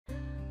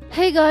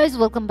Hey guys,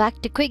 welcome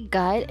back to Quick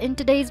Guide. In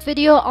today's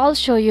video, I'll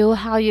show you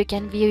how you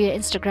can view your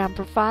Instagram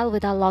profile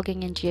without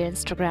logging into your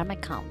Instagram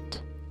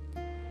account.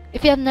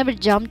 If you have never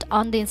jumped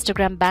on the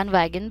Instagram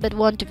bandwagon but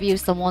want to view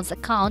someone's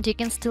account, you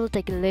can still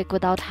take a look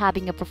without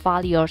having a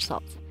profile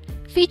yourself.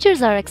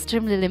 Features are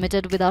extremely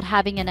limited without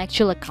having an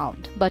actual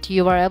account, but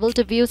you are able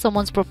to view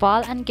someone's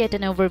profile and get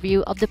an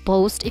overview of the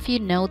post if you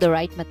know the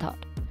right method.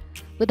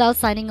 Without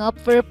signing up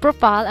for a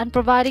profile and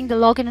providing the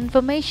login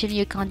information,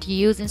 you can't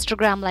use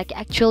Instagram like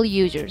actual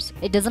users.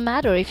 It doesn't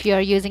matter if you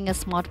are using a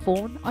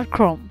smartphone or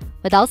Chrome.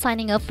 Without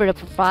signing up for a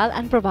profile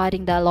and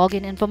providing the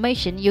login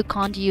information, you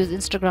can't use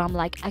Instagram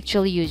like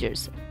actual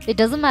users. It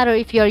doesn't matter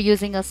if you are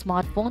using a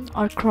smartphone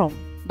or Chrome.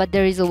 But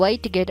there is a way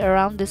to get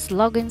around this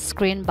login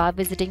screen by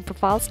visiting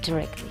profiles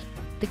directly.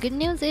 The good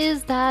news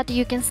is that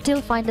you can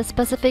still find a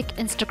specific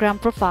Instagram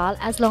profile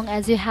as long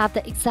as you have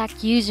the exact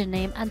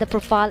username and the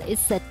profile is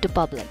set to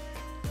public.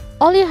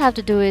 All you have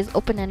to do is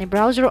open any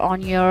browser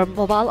on your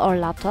mobile or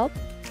laptop.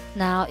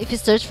 Now, if you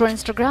search for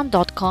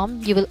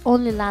Instagram.com, you will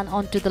only land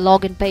onto the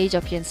login page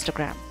of your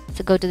Instagram.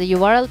 So go to the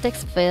URL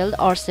text field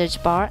or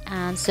search bar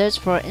and search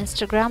for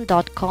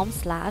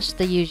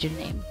Instagram.com/the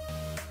username.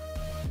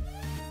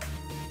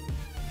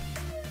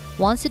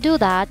 Once you do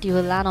that, you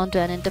will land onto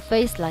an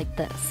interface like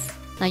this.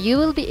 Now you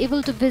will be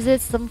able to visit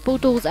some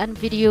photos and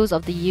videos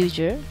of the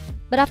user.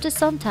 But after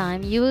some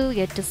time, you will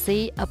get to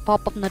see a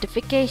pop-up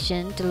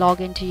notification to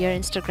log into your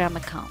Instagram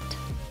account.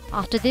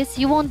 After this,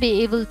 you won't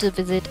be able to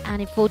visit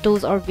any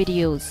photos or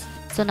videos.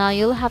 So now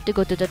you'll have to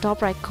go to the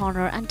top right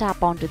corner and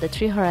tap onto the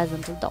 3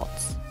 horizontal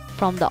dots.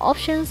 From the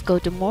options, go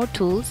to More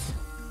Tools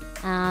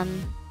and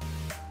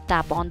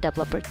tap on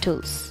Developer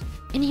Tools.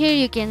 In here,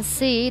 you can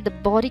see the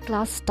body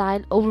class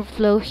style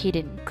overflow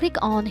hidden. Click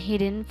on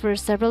hidden for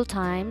several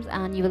times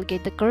and you will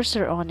get the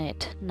cursor on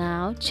it.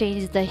 Now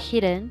change the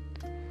hidden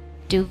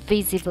to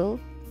visible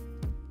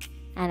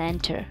and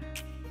enter.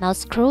 Now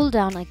scroll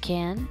down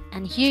again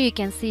and here you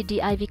can see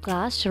div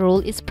class role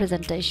is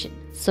presentation.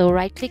 So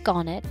right click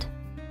on it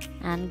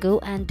and go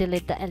and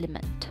delete the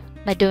element.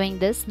 By doing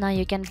this, now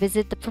you can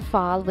visit the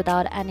profile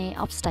without any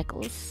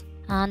obstacles.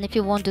 And if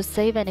you want to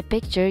save any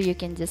picture, you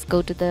can just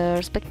go to the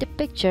respective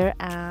picture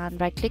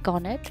and right click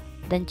on it,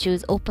 then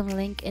choose open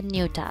link in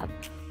new tab.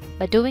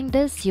 By doing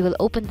this, you will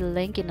open the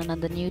link in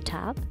another new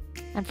tab.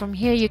 And from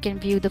here you can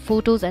view the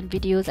photos and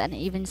videos and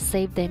even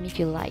save them if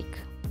you like.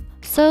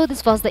 So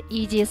this was the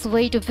easiest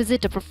way to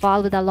visit a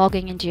profile without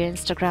logging into your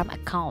Instagram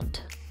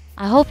account.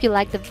 I hope you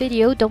liked the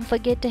video. Don't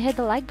forget to hit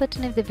the like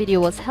button if the video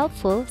was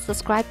helpful,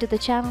 subscribe to the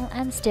channel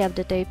and stay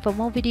updated for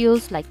more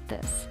videos like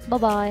this. Bye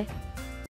bye.